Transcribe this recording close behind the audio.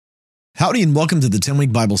Howdy and welcome to the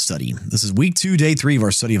 10-Week Bible Study. This is week 2, day 3 of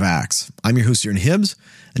our study of Acts. I'm your host, Aaron Hibbs,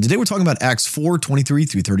 and today we're talking about Acts 4:23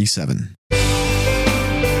 through 37.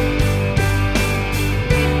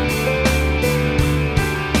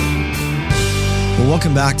 Well,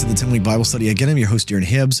 welcome back to the 10-Week Bible Study. Again, I'm your host, Aaron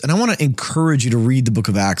Hibbs, and I want to encourage you to read the book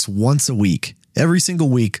of Acts once a week, every single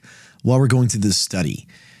week, while we're going through this study.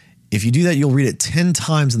 If you do that, you'll read it 10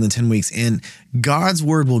 times in the 10 weeks, and God's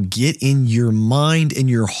word will get in your mind and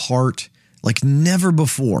your heart like never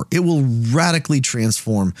before. It will radically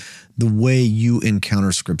transform the way you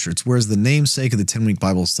encounter Scripture. It's where the namesake of the 10-week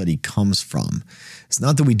Bible study comes from. It's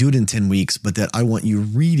not that we do it in 10 weeks, but that I want you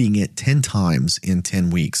reading it 10 times in 10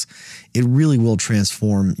 weeks. It really will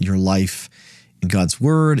transform your life in God's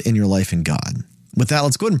word and your life in God. With that,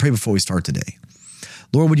 let's go ahead and pray before we start today.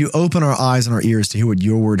 Lord, would you open our eyes and our ears to hear what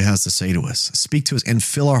your word has to say to us? Speak to us and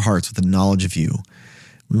fill our hearts with the knowledge of you.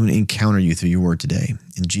 We want to encounter you through your word today.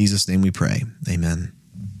 In Jesus' name we pray. Amen.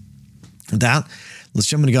 With that, let's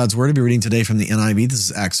jump into God's word. I'll be reading today from the NIV. This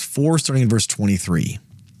is Acts 4, starting in verse 23.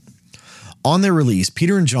 On their release,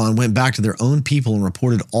 Peter and John went back to their own people and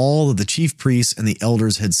reported all that the chief priests and the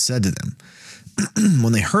elders had said to them.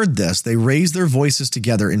 When they heard this, they raised their voices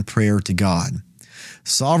together in prayer to God.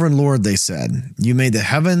 Sovereign Lord, they said, you made the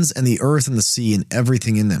heavens and the earth and the sea and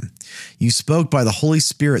everything in them. You spoke by the Holy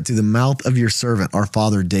Spirit through the mouth of your servant, our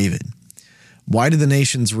father David. Why do the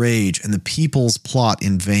nations rage and the peoples plot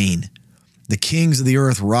in vain? The kings of the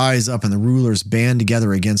earth rise up and the rulers band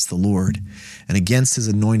together against the Lord and against his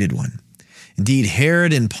anointed one. Indeed,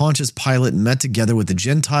 Herod and Pontius Pilate met together with the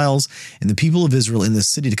Gentiles and the people of Israel in this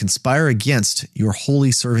city to conspire against your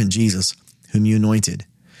holy servant Jesus, whom you anointed.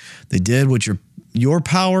 They did what your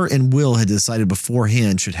power and will had decided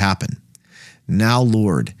beforehand should happen. Now,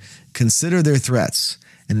 Lord, consider their threats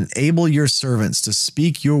and enable your servants to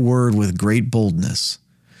speak your word with great boldness.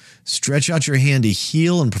 Stretch out your hand to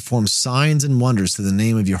heal and perform signs and wonders through the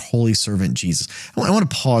name of your holy servant Jesus. I want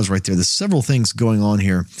to pause right there. There's several things going on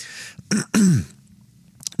here.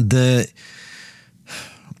 They're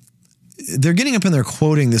getting up and they're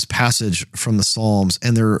quoting this passage from the Psalms,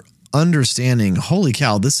 and they're understanding, holy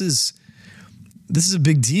cow, this is a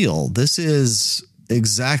big deal. This is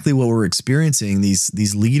exactly what we're experiencing.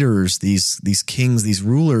 These leaders, these kings, these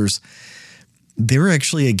rulers, they're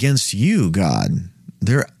actually against you, God.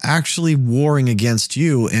 They're actually warring against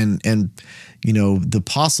you. And you know, the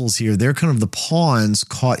apostles here, they're kind of the pawns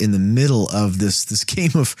caught in the middle of this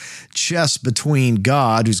game of chess between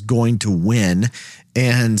God, who's going to win,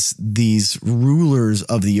 and these rulers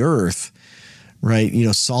of the earth. Right. You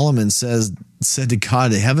know, Solomon said to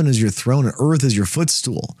God, heaven is your throne and earth is your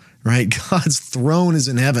footstool. Right. God's throne is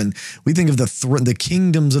in heaven. We think of the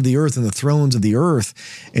kingdoms of the earth and the thrones of the earth.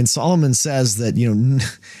 And Solomon says that, you know,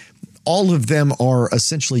 all of them are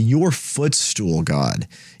essentially your footstool, God.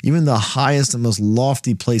 Even the highest and most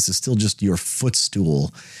lofty place is still just your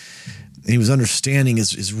footstool. And he was understanding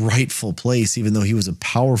his rightful place, even though he was a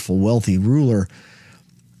powerful, wealthy ruler.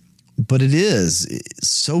 But it is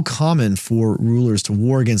so common for rulers to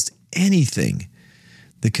war against anything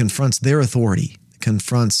that confronts their authority,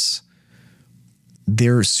 confronts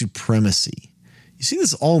their supremacy. You see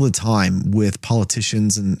this all the time with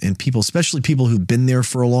politicians and people, especially people who've been there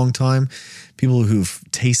for a long time, people who've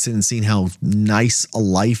tasted and seen how nice a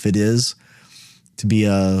life it is to be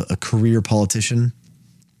a career politician.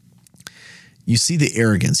 You see the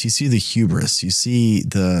arrogance, you see the hubris, you see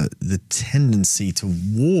the tendency to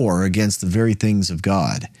war against the very things of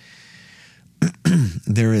God.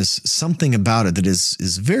 There is something about it that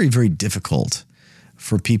is very, very difficult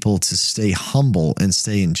for people to stay humble and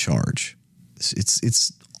stay in charge.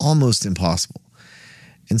 It's almost impossible.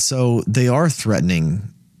 And so they are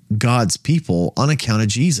threatening God's people on account of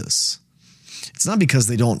Jesus. It's not because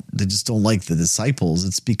they just don't like the disciples.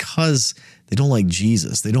 It's because they don't like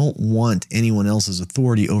Jesus. They don't want anyone else's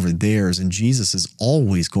authority over theirs. And Jesus is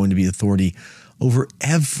always going to be authority over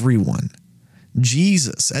everyone.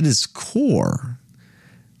 Jesus, at his core,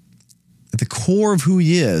 at the core of who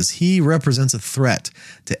he is, he represents a threat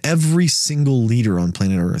to every single leader on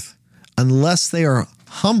planet Earth, unless they are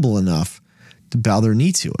humble enough to bow their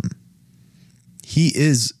knee to him. He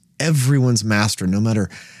is everyone's master, no matter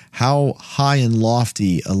how high and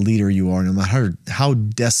lofty a leader you are, no matter how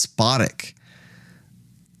despotic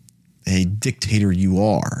a dictator you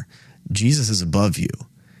are. Jesus is above you.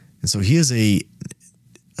 And so he is a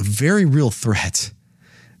very real threat,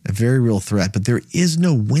 but there is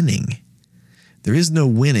no winning. There is no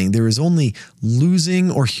winning. There is only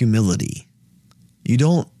losing or humility. You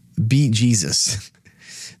don't beat Jesus.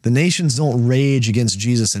 The nations don't rage against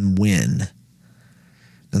Jesus and win.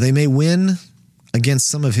 Now, they may win against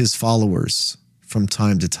some of his followers from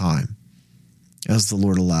time to time, as the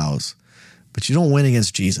Lord allows. But you don't win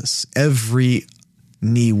against Jesus. Every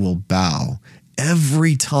knee will bow.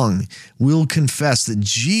 Every tongue will confess that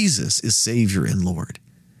Jesus is Savior and Lord.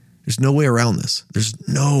 There's no way around this. There's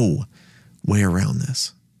no way around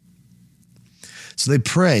this. So they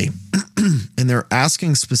pray, and they're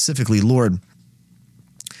asking specifically, Lord,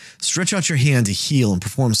 stretch out your hand to heal and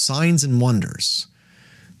perform signs and wonders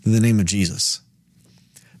in the name of Jesus.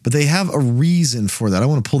 But they have a reason for that. I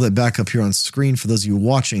want to pull that back up here on screen for those of you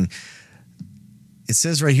watching. It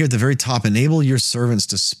says right here at the very top, enable your servants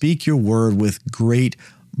to speak your word with great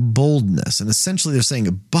boldness. And essentially they're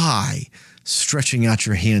saying, by stretching out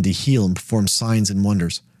your hand to heal and perform signs and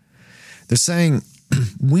wonders. They're saying,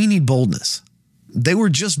 we need boldness. They were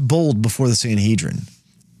just bold before the Sanhedrin.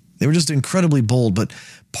 They were just incredibly bold, but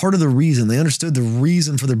part of the reason, they understood the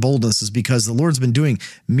reason for their boldness is because the Lord's been doing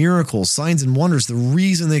miracles, signs, and wonders. The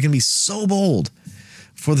reason they can be so bold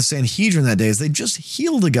for the Sanhedrin that day is they just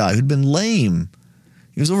healed a guy who'd been lame.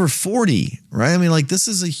 He was over 40, right? I mean, like, this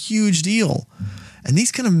is a huge deal. And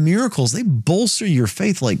these kind of miracles, they bolster your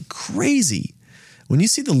faith like crazy. When you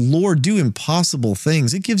see the Lord do impossible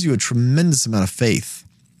things, it gives you a tremendous amount of faith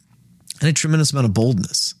and a tremendous amount of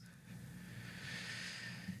boldness.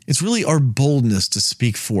 It's really our boldness to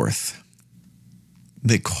speak forth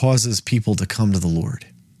that causes people to come to the Lord.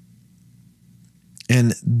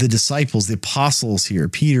 And the disciples, the apostles here,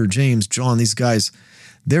 Peter, James, John, these guys,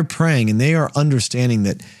 they're praying and they are understanding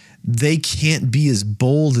that they can't be as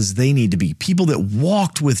bold as they need to be. People that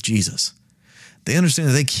walked with Jesus, they understand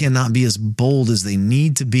that they cannot be as bold as they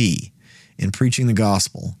need to be in preaching the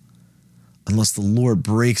gospel unless the Lord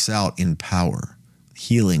breaks out in power,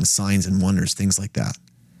 healing, signs and wonders, things like that.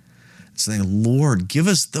 Saying, Lord, give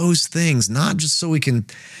us those things, not just so we can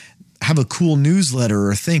have a cool newsletter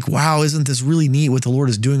or think, wow, isn't this really neat what the Lord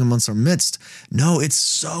is doing amongst our midst? No, it's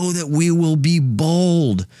so that we will be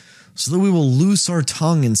bold, so that we will loose our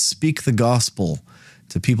tongue and speak the gospel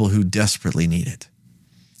to people who desperately need it.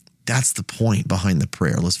 That's the point behind the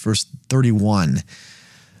prayer. Let's verse 31,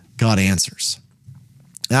 God answers.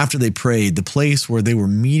 After they prayed, the place where they were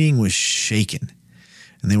meeting was shaken,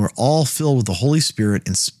 and they were all filled with the Holy Spirit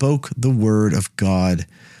and spoke the word of God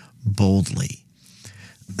boldly.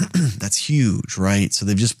 That's huge, right? So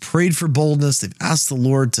they've just prayed for boldness. They've asked the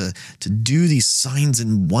Lord to do these signs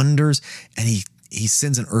and wonders, and he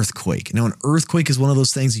sends an earthquake. Now, an earthquake is one of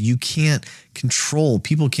those things you can't control.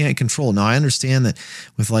 People can't control. Now, I understand that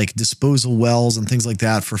with like disposal wells and things like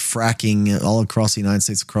that for fracking all across the United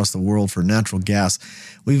States, across the world for natural gas,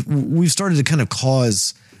 we've started to kind of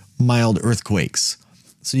cause mild earthquakes.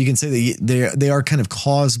 So you can say that they are kind of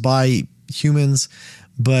caused by humans,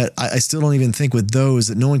 but I still don't even think with those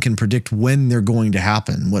that no one can predict when they're going to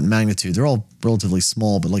happen, what magnitude. They're all relatively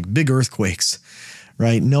small, but like big earthquakes,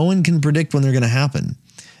 right? No one can predict when they're going to happen.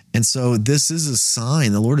 And so this is a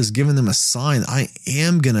sign. The Lord has given them a sign. I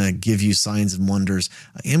am going to give you signs and wonders.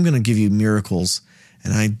 I am going to give you miracles,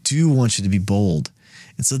 and I do want you to be bold.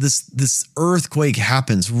 And so this earthquake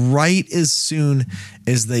happens right as soon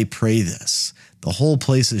as they pray this. The whole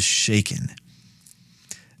place is shaken.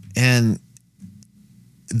 And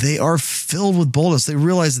they are filled with boldness. They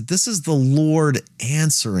realize that this is the Lord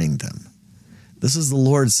answering them. This is the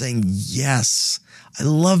Lord saying, yes. I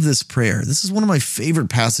love this prayer. This is one of my favorite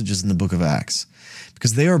passages in the book of Acts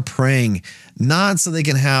because they are praying not so they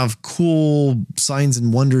can have cool signs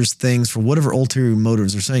and wonders things for whatever ulterior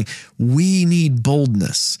motives. They're saying, we need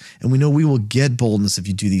boldness, and we know we will get boldness if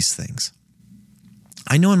you do these things.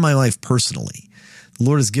 I know in my life personally, the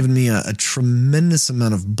Lord has given me a tremendous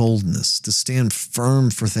amount of boldness to stand firm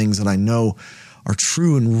for things that I know are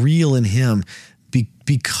true and real in Him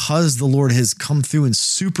because the Lord has come through in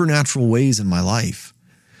supernatural ways in my life,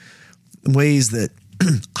 ways that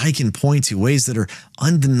I can point to, ways that are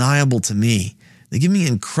undeniable to me. They give me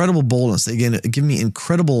incredible boldness. They give me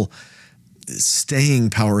incredible staying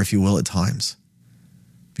power, if you will, at times.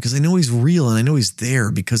 Because I know He's real and I know He's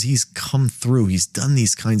there because He's come through. He's done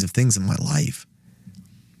these kinds of things in my life.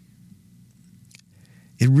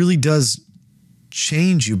 It really does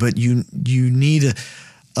change you, but you need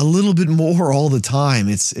a little bit more all the time.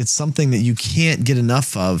 It's something that you can't get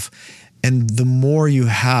enough of. And the more you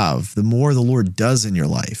have, the more the Lord does in your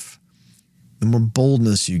life, the more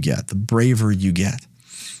boldness you get, the braver you get.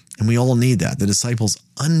 And we all need that. The disciples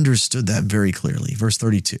understood that very clearly. Verse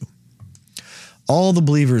 32. All the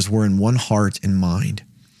believers were in one heart and mind.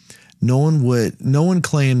 No one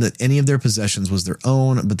claimed that any of their possessions was their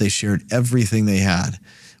own, but they shared everything they had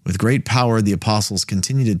With great power, the apostles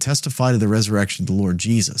continued to testify to the resurrection of the Lord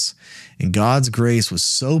Jesus. And God's grace was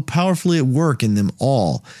so powerfully at work in them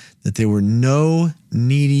all that there were no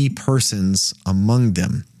needy persons among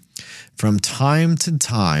them. From time to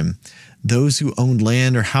time, those who owned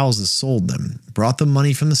land or houses sold them, brought the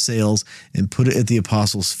money from the sales, and put it at the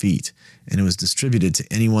apostles' feet, and it was distributed to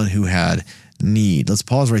anyone who had need. Let's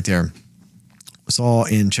pause right there. We saw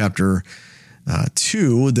in chapter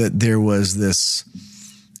 2 that there was this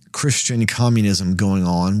Christian communism going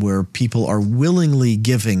on where people are willingly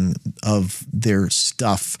giving of their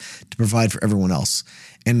stuff to provide for everyone else.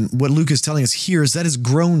 And what Luke is telling us here is that has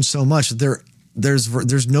grown so much that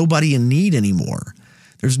there's nobody in need anymore.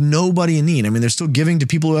 There's nobody in need. I mean, they're still giving to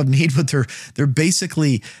people who have need, but they're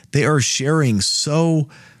basically, they are sharing so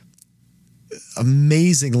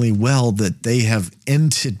amazingly well that they have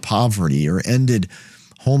ended poverty or ended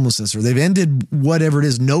homelessness, or they've ended whatever it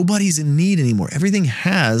is. Nobody's in need anymore. Everything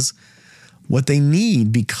has what they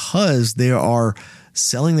need because they are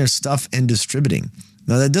selling their stuff and distributing.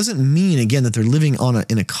 Now, that doesn't mean, again, that they're living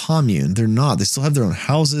in a commune. They're not. They still have their own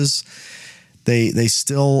houses. They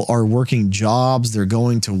still are working jobs. They're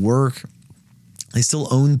going to work. They still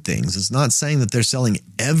own things. It's not saying that they're selling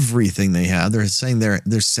everything they had. They're saying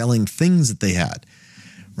they're selling things that they had.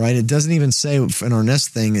 Right? It doesn't even say in our next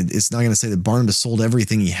thing, it's not going to say that Barnabas sold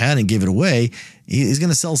everything he had and gave it away. He's going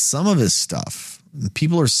to sell some of his stuff.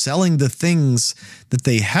 People are selling the things that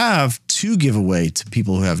they have to give away to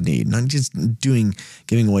people who have need, not just giving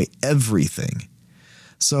away everything.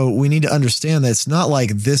 So we need to understand that it's not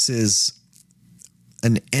like this is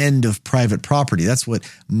an end of private property. That's what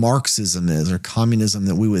Marxism is, or communism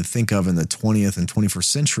that we would think of in the 20th and 21st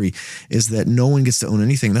century, is that no one gets to own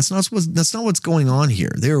anything. That's not what's going on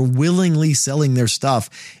here. They're willingly selling their stuff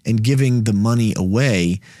and giving the money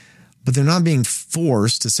away, but they're not being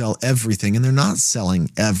forced to sell everything, and they're not selling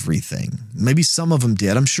everything. Maybe some of them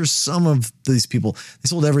did. I'm sure some of these people, they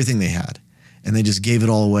sold everything they had and they just gave it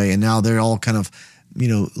all away, and now they're all kind of,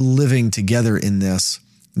 living together in this.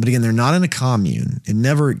 But again, they're not in a commune. It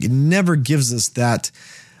never gives us that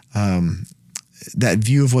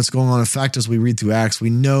view of what's going on. In fact, as we read through Acts, we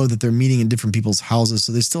know that they're meeting in different people's houses,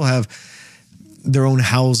 so they still have their own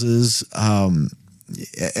houses.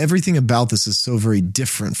 Everything about this is so very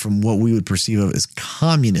different from what we would perceive of as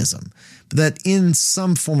communism. But that in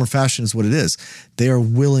some form or fashion is what it is. They are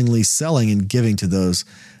willingly selling and giving to those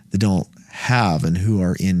that don't have and who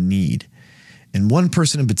are in need. And one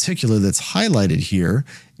person in particular that's highlighted here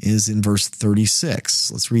is in verse 36.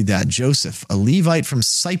 Let's read that. Joseph, a Levite from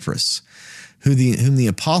Cyprus, whom the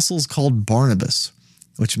apostles called Barnabas,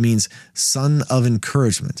 which means son of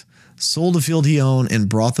encouragement, sold a field he owned and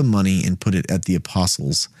brought the money and put it at the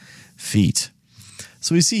apostles' feet.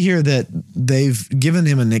 So we see here that they've given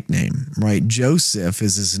him a nickname, right? Joseph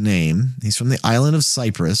is his name. He's from the island of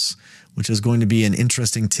Cyprus, which is going to be an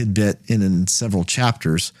interesting tidbit in several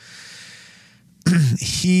chapters.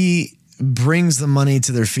 He brings the money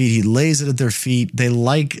to their feet. He lays it at their feet. They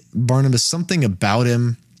like Barnabas, something about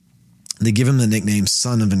him. They give him the nickname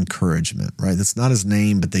Son of Encouragement, right? That's not his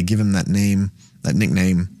name, but they give him that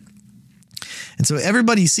nickname. And so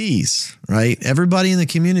everybody sees, right? Everybody in the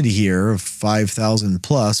community here of 5,000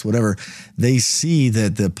 plus, whatever, they see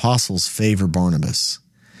that the apostles favor Barnabas,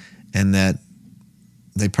 and that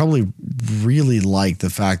they probably really like the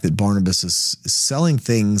fact that Barnabas is selling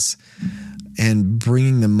things and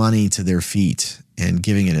bringing the money to their feet and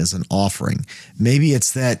giving it as an offering. Maybe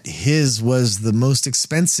it's that his was the most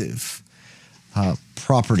expensive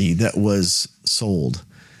property that was sold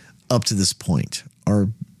up to this point. Or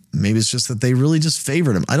maybe it's just that they really just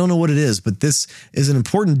favored him. I don't know what it is, but this is an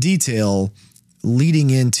important detail leading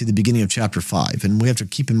into the beginning of chapter 5. And we have to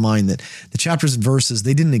keep in mind that the chapters and verses,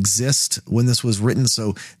 they didn't exist when this was written.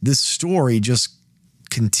 So this story just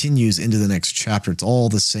continues into the next chapter. It's all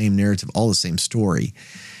the same narrative, all the same story.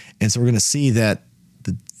 And so we're going to see that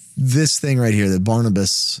this thing right here, that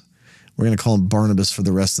Barnabas, we're going to call him Barnabas for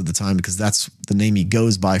the rest of the time because that's the name he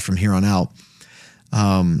goes by from here on out.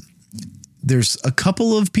 There's a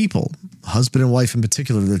couple of people, husband and wife in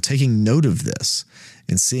particular, they're taking note of this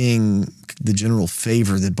and seeing the general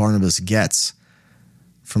favor that Barnabas gets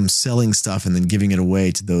from selling stuff and then giving it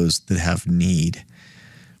away to those that have need.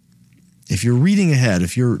 If you're reading ahead,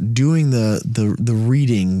 if you're doing the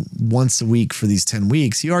reading once a week for these 10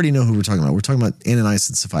 weeks, you already know who we're talking about. We're talking about Ananias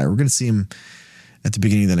and Sapphira. We're going to see him at the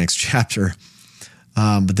beginning of the next chapter.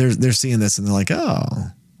 But they're seeing this and they're like,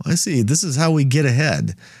 oh, I see. This is how we get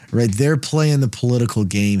ahead, right? They're playing the political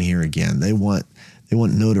game here again. They want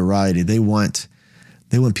notoriety. They want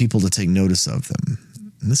people to take notice of them.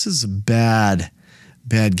 And this is a bad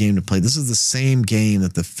bad game to play. This is the same game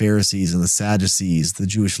that the Pharisees and the Sadducees, the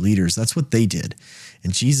Jewish leaders, that's what they did.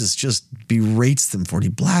 And Jesus just berates them for it. He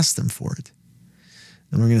blasts them for it.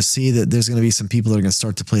 And we're going to see that there's going to be some people that are going to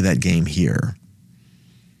start to play that game here.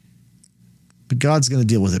 But God's going to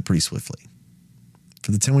deal with it pretty swiftly.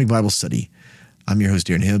 For the 10-Week Bible Study, I'm your host,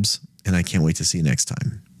 Darren Hibbs, and I can't wait to see you next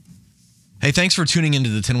time. Hey, thanks for tuning into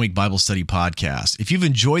the 10-Week Bible Study podcast. If you've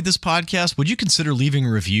enjoyed this podcast, would you consider leaving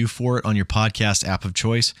a review for it on your podcast app of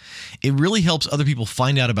choice? It really helps other people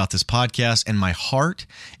find out about this podcast, and my heart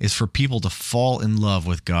is for people to fall in love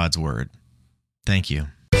with God's Word. Thank you.